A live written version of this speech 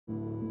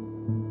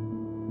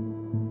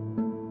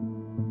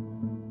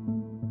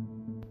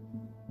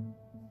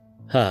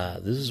Hi,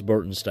 this is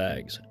Burton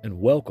Staggs,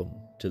 and welcome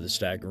to The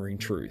Staggering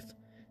Truth.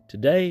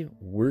 Today,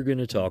 we're going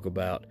to talk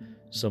about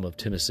some of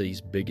Tennessee's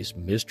biggest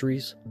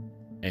mysteries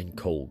and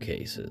cold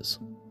cases.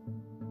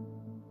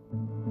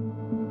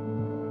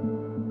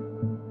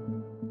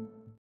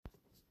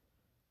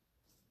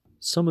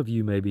 Some of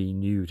you may be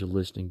new to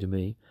listening to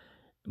me,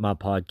 my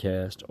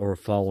podcast, or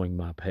following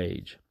my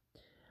page.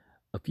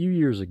 A few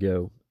years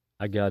ago,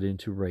 I got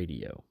into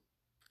radio.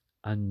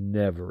 I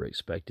never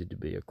expected to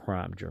be a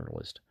crime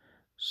journalist.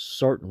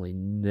 Certainly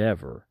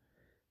never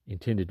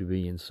intended to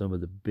be in some of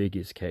the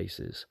biggest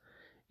cases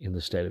in the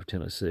state of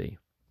Tennessee.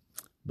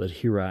 But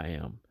here I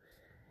am.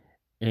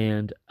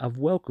 And I've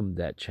welcomed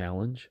that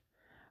challenge.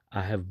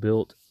 I have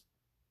built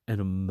an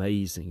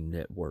amazing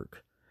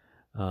network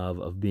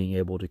of being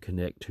able to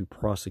connect to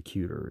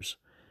prosecutors,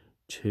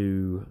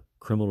 to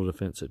criminal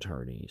defense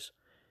attorneys,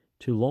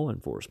 to law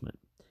enforcement.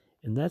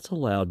 And that's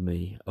allowed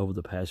me over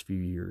the past few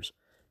years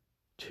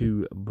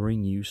to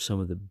bring you some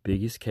of the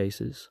biggest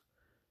cases,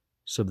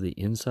 some of the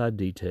inside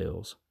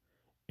details,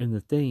 and the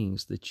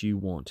things that you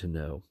want to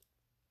know.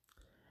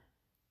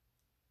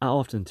 I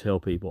often tell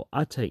people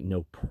I take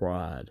no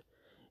pride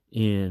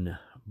in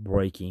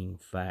breaking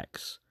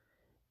facts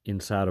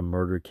inside a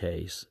murder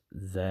case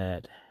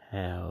that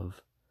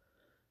have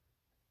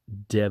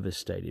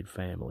devastated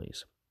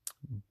families.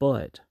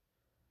 But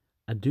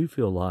I do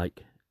feel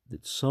like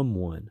that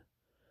someone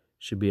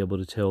should be able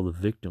to tell the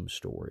victim's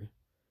story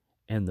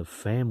and the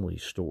family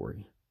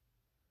story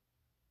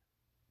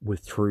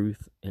with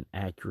truth and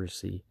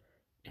accuracy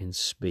and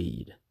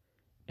speed.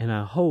 And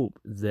I hope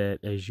that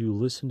as you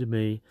listen to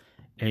me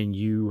and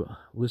you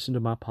listen to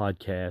my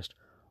podcast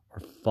or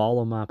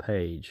follow my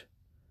page,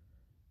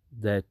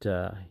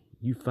 that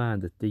you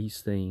find that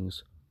these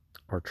things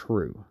are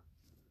true.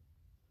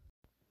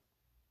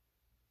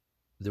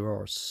 There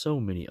are so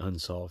many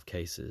unsolved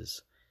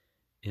cases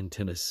in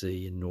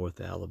Tennessee and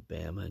North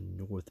Alabama and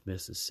North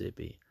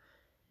Mississippi.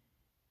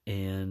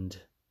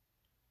 And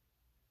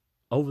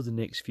over the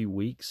next few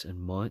weeks and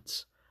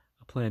months,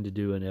 I plan to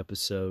do an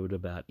episode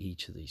about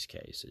each of these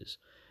cases.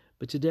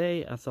 But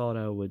today I thought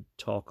I would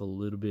talk a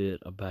little bit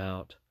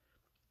about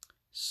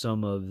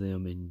some of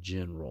them in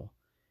general.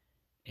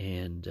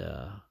 And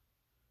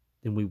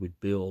then we would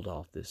build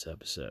off this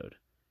episode.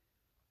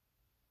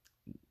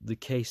 The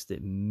case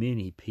that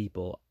many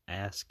people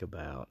ask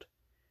about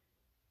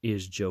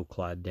is Joe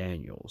Clyde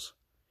Daniels,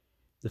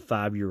 the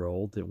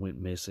 5-year-old that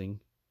went missing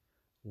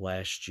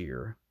last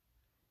year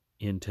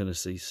in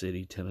Tennessee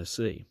City,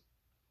 Tennessee.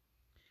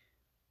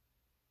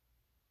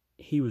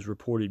 He was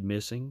reported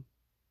missing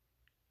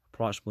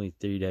approximately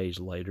 3 days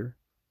later.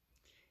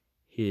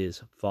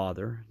 His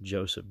father,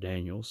 Joseph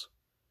Daniels,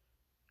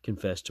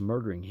 confessed to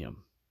murdering him.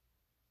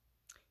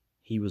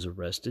 He was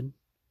arrested.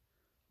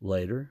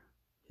 Later,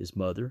 his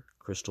mother,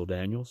 Crystal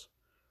Daniels,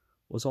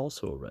 was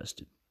also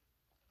arrested.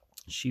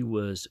 She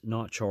was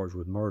not charged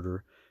with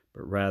murder,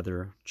 but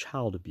rather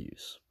child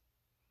abuse.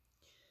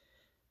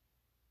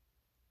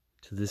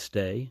 To this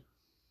day,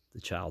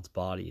 the child's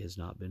body has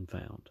not been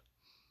found.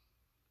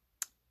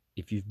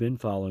 If you've been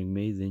following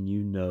me, then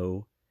you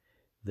know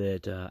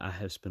that I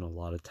have spent a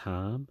lot of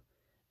time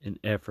and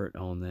effort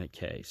on that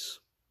case.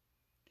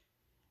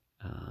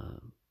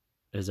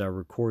 As I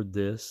record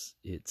this,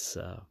 it's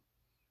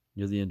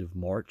near the end of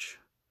March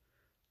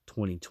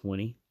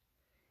 2020,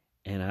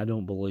 and I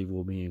don't believe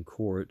we'll be in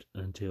court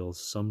until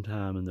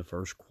sometime in the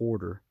first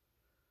quarter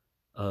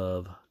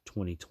of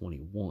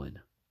 2021.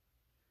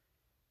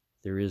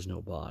 There is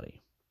no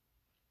body.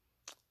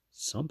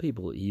 Some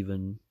people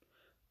even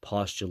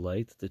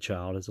postulate that the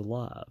child is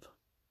alive.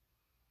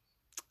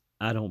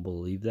 I don't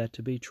believe that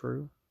to be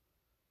true,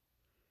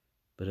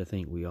 but I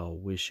think we all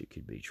wish it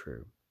could be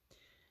true.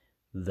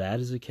 That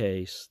is a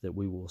case that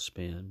we will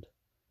spend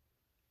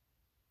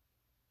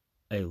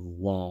a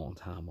long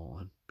time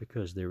on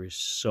because there is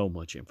so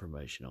much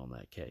information on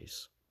that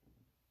case.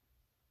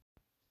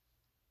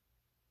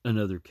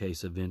 Another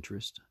case of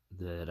interest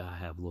that I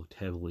have looked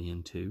heavily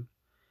into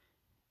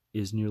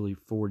is nearly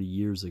 40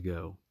 years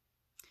ago.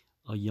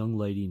 A young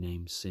lady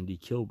named Cindy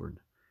Kilburn.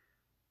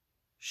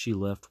 She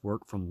left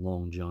work from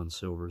Long John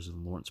Silver's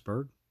in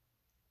Lawrenceburg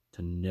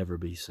to never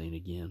be seen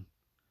again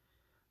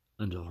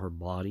until her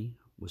body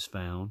was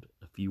found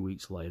a few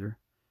weeks later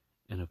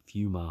and a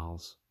few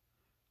miles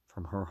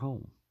from her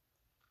home.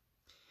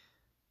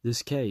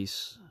 This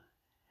case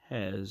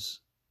has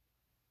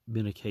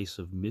been a case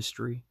of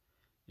mystery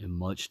and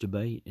much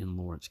debate in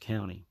Lawrence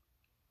County.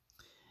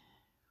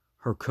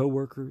 Her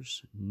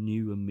coworkers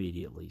knew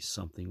immediately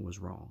something was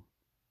wrong.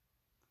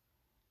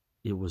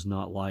 It was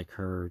not like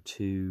her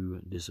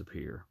to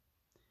disappear.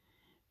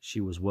 She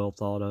was well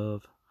thought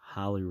of,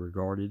 highly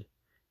regarded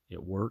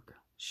at work.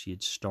 She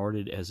had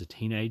started as a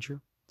teenager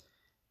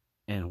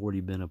and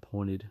already been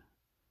appointed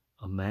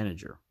a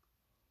manager.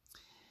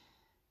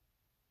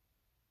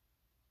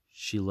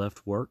 She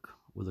left work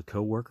with a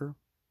coworker.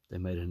 They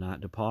made a night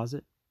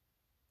deposit.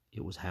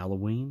 It was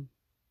Halloween.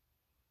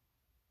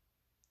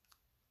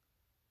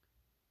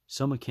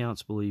 Some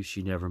accounts believe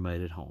she never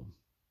made it home.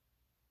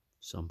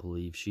 Some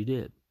believe she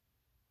did.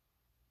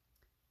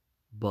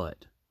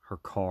 but her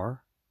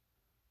car,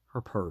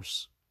 her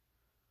purse,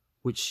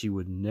 which she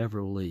would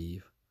never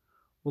leave,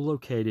 were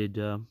located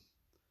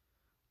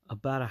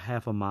about a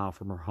half a mile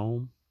from her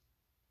home.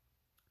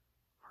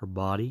 Her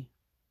body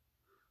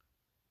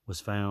was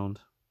found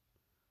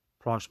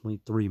approximately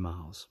 3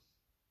 miles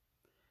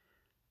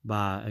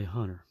by a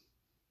hunter.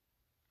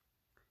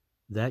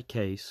 That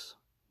case,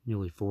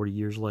 nearly 40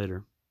 years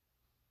later,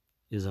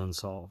 is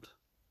unsolved.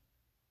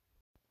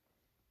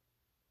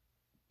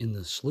 In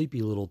the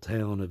sleepy little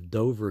town of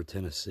Dover,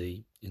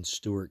 Tennessee, in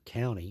Stewart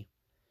County,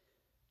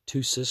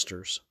 two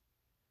sisters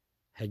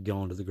had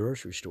gone to the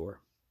grocery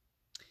store.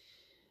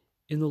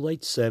 In the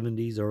late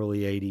 70s, early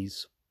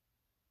 80s,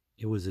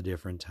 it was a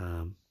different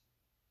time.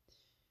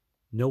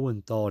 No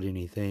one thought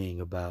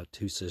anything about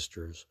two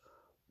sisters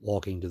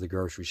walking to the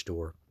grocery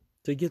store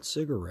to get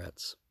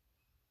cigarettes.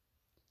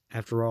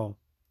 After all,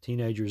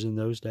 teenagers in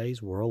those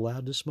days were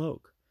allowed to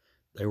smoke.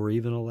 They were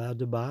even allowed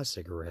to buy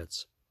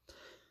cigarettes.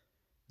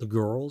 The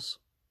girls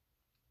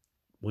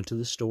went to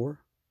the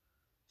store,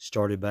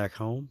 started back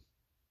home.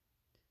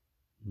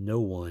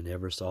 No one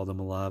ever saw them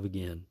alive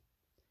again.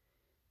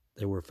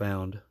 They were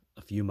found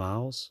a few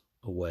miles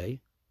away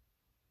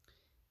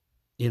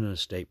in a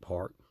state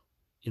park,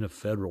 in a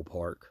federal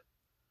park,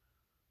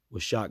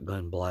 with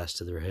shotgun blasts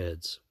to their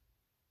heads.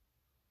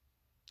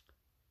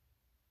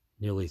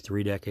 Nearly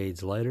 3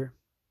 decades later,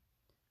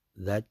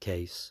 that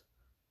case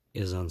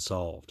is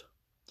unsolved.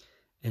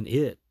 And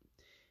it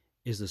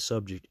is the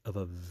subject of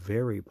a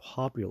very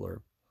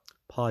popular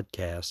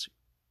podcast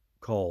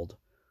called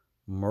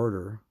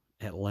Murder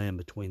at Land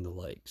Between the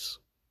Lakes.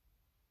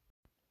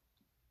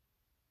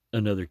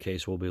 Another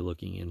case we'll be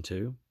looking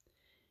into.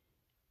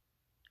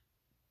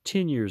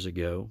 10 years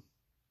ago,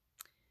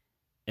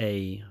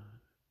 a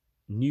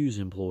news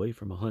employee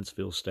from a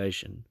Huntsville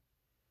station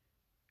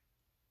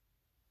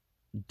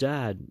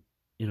died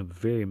in a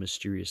very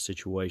mysterious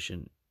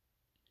situation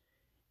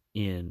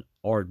in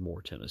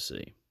Ardmore,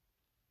 Tennessee.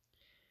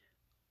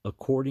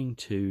 According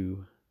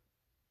to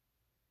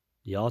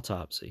the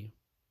autopsy,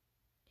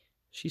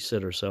 she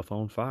set herself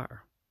on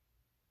fire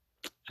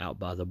out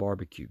by the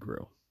barbecue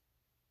grill.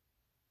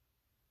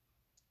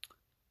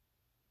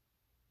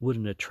 Would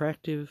an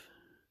attractive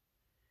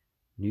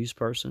news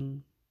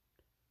person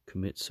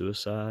commit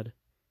suicide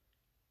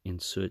in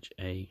such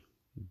a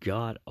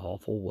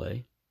god-awful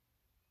way?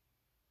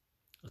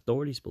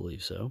 Authorities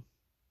believe so.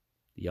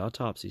 The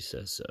autopsy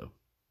says so.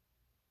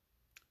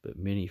 But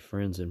many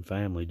friends and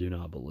family do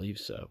not believe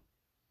so.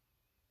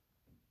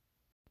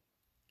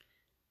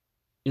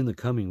 In the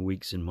coming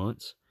weeks and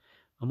months,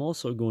 I'm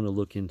also going to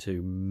look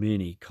into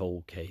many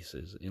cold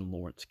cases in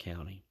Lawrence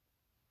County.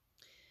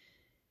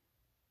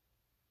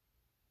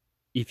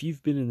 If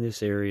you've been in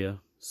this area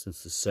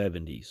since the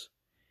 70s,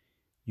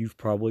 you've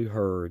probably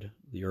heard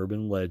the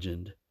urban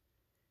legend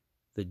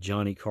that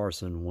Johnny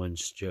Carson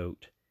once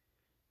joked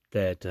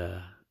that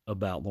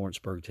about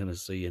Lawrenceburg,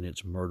 Tennessee, and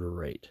its murder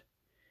rate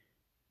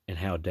and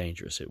how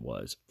dangerous it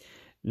was.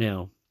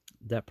 Now,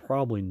 that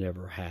probably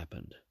never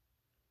happened.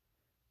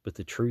 But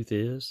the truth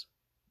is,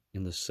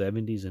 in the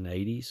 70s and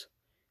 80s,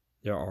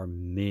 there are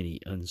many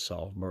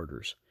unsolved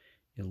murders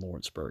in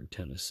Lawrenceburg,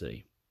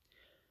 Tennessee.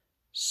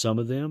 Some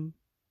of them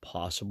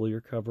possibly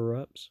are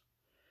cover-ups.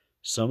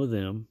 Some of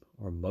them,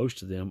 or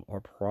most of them,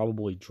 are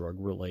probably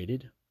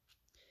drug-related.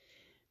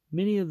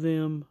 Many of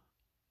them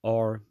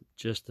are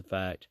just the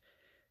fact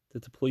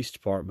that the police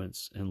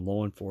departments and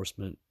law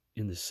enforcement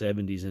in the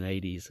 70s and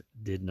 80s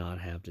did not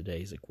have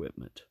today's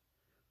equipment.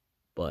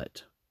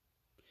 But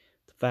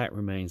the fact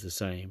remains the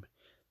same,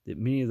 that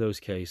many of those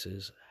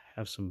cases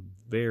have some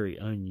very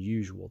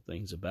unusual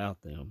things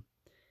about them,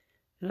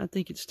 and I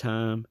think it's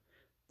time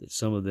that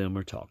some of them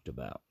are talked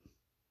about.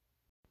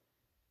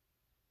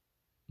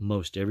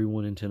 Most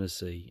everyone in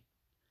Tennessee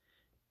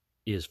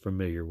is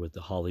familiar with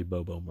the Holly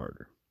Bobo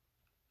murder.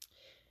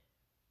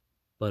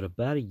 But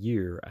about a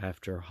year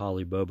after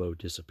Holly Bobo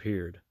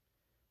disappeared,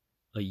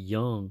 a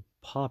young,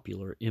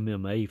 popular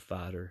MMA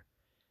fighter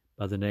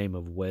by the name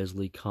of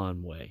Wesley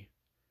Conway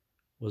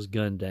was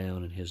gunned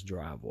down in his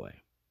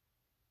driveway.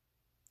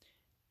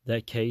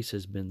 That case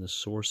has been the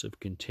source of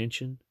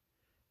contention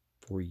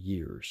for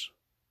years.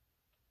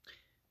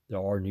 There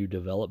are new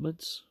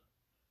developments.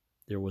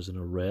 There was an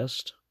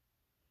arrest,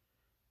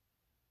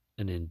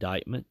 an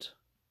indictment,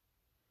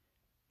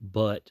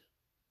 but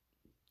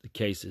the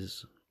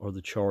cases or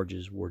the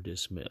charges were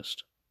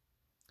dismissed.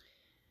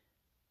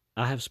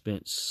 I have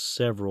spent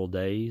several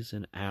days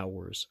and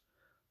hours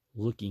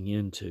looking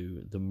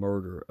into the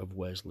murder of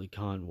Wesley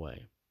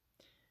Conway.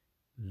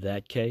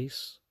 That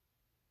case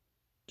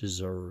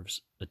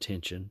deserves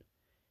attention,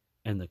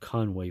 and the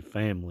Conway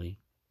family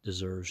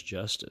deserves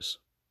justice.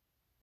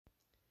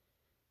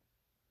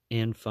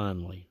 And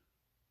finally,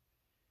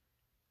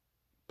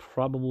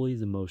 probably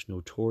the most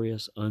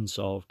notorious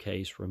unsolved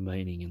case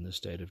remaining in the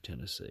state of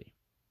Tennessee.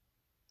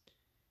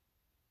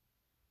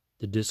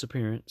 The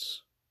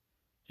disappearance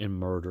and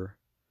murder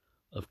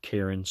of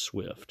Karen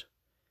Swift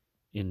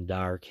in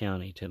Dyer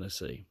County,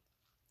 Tennessee.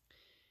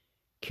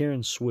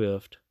 Karen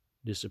Swift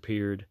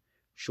disappeared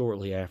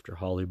shortly after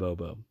Holly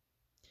Bobo.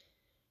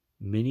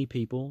 Many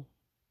people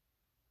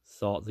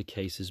thought the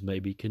cases may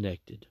be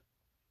connected.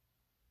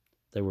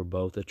 They were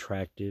both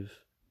attractive,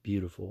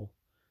 beautiful,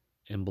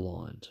 and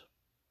blonde.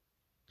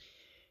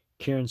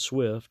 Karen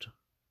Swift,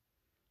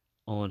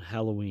 on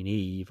Halloween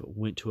Eve,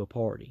 went to a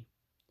party.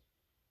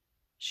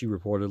 She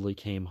reportedly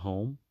came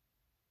home,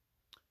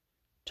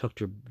 tucked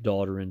her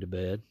daughter into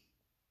bed,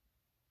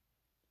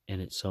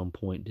 and at some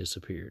point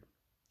disappeared.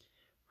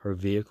 Her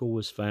vehicle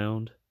was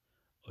found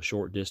a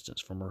short distance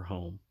from her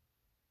home.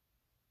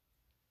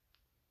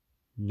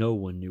 No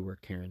one knew where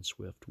Karen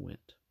Swift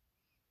went.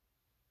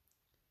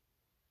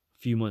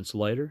 A few months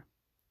later,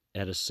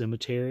 at a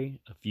cemetery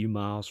a few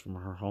miles from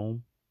her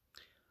home,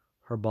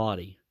 her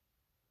body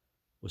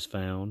was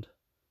found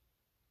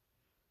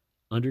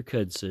under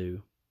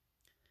kudzu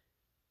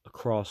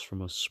across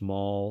from a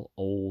small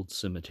old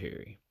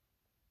cemetery.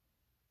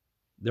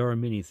 There are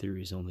many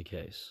theories on the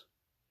case,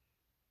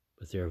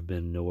 but there have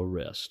been no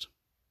arrests.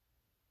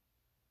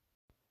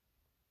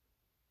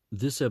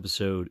 This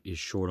episode is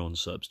short on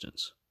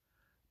substance,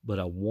 but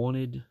I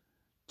wanted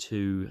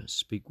to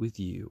speak with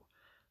you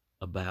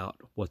about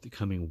what the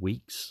coming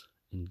weeks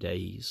and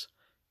days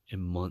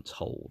and months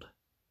hold.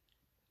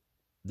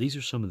 These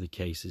are some of the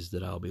cases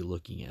that I'll be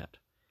looking at.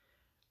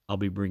 I'll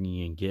be bringing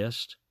in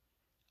guests.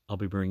 I'll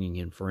be bringing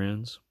in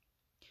friends,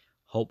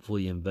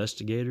 hopefully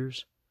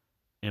investigators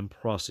and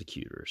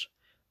prosecutors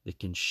that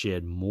can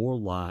shed more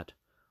light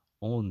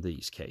on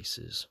these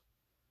cases.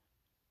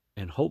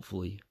 And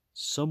hopefully,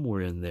 somewhere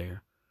in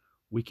there,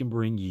 we can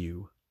bring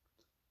you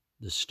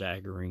the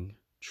staggering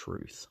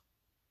truth.